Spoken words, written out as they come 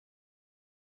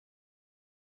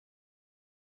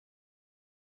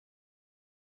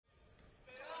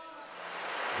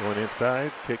Going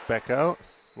inside, kick back out,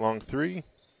 long three,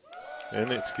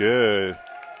 and it's good.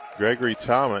 Gregory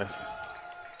Thomas.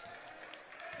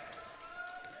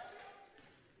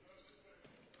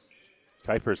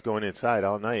 Kuyper's going inside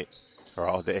all night, or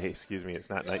all day, excuse me,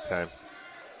 it's not nighttime.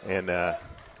 And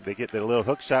they get the little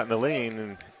hook shot in the lane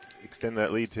and extend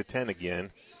that lead to 10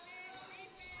 again.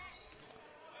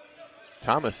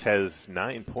 Thomas has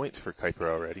 9 points for Kuyper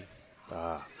already.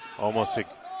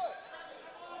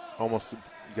 Almost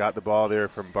got the ball there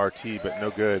from Barty, but no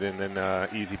good. And then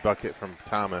easy bucket from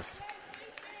Thomas.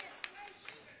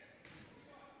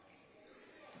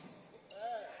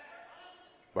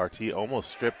 Barty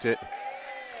almost stripped it,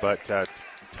 but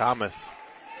Thomas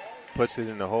puts it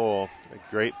in the hole. A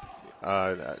great,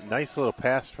 nice little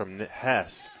pass from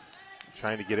Hess,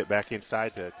 trying to get it back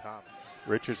inside to Thomas.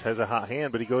 Richards has a hot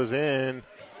hand, but he goes in.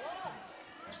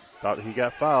 Thought he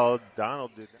got fouled.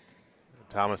 Donald did.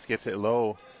 Thomas gets it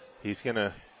low. He's going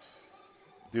to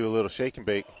do a little shake and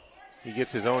bake. He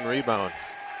gets his own rebound.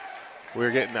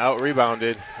 We're getting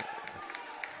out-rebounded.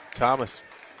 Thomas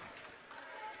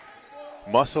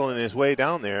muscling his way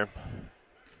down there.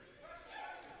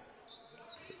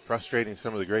 Frustrating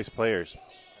some of the Grace players.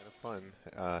 Kind of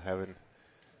fun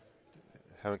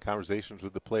having conversations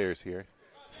with the players here.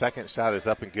 Second shot is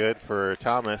up and good for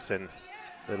Thomas, and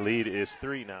the lead is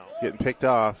 3 now. Getting picked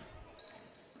off.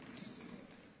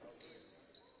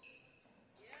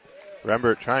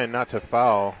 Remember, trying not to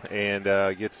foul, and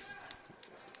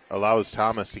allows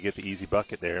Thomas to get the easy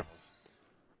bucket there.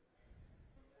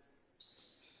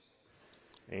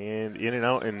 And in and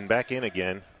out and back in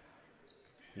again.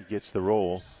 He gets the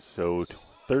roll. So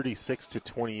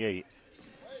 36-28.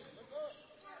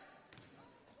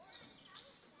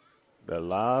 The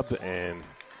lob and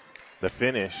the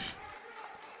finish.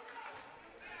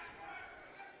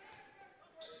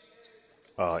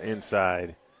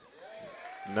 Inside.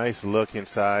 Nice look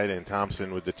inside, and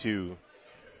Thompson with the 2.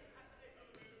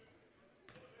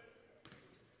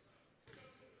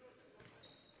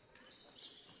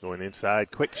 Going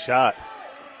inside, quick shot.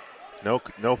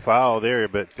 No foul there,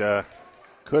 but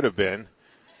could have been.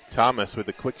 Thomas with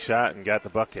the quick shot and got the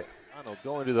bucket. Donald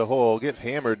going to the hole, gets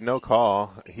hammered, no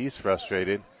call. He's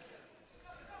frustrated.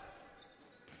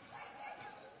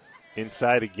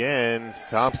 Inside again,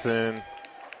 Thompson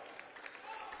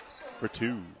for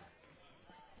 2.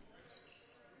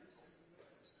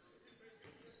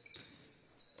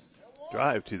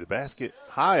 Drive to the basket,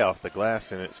 high off the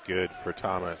glass, and it's good for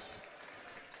Thomas.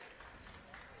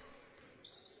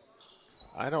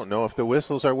 I don't know if the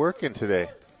whistles are working today.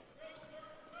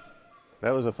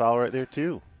 That was a foul right there,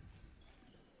 too.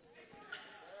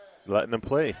 Letting them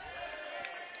play.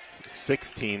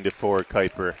 16-4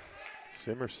 Kuyper.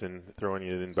 Simerson throwing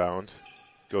it in bounds.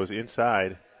 Goes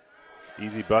inside.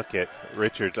 Easy bucket.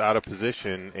 Richards out of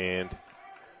position, and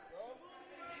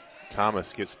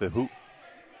Thomas gets the hoop.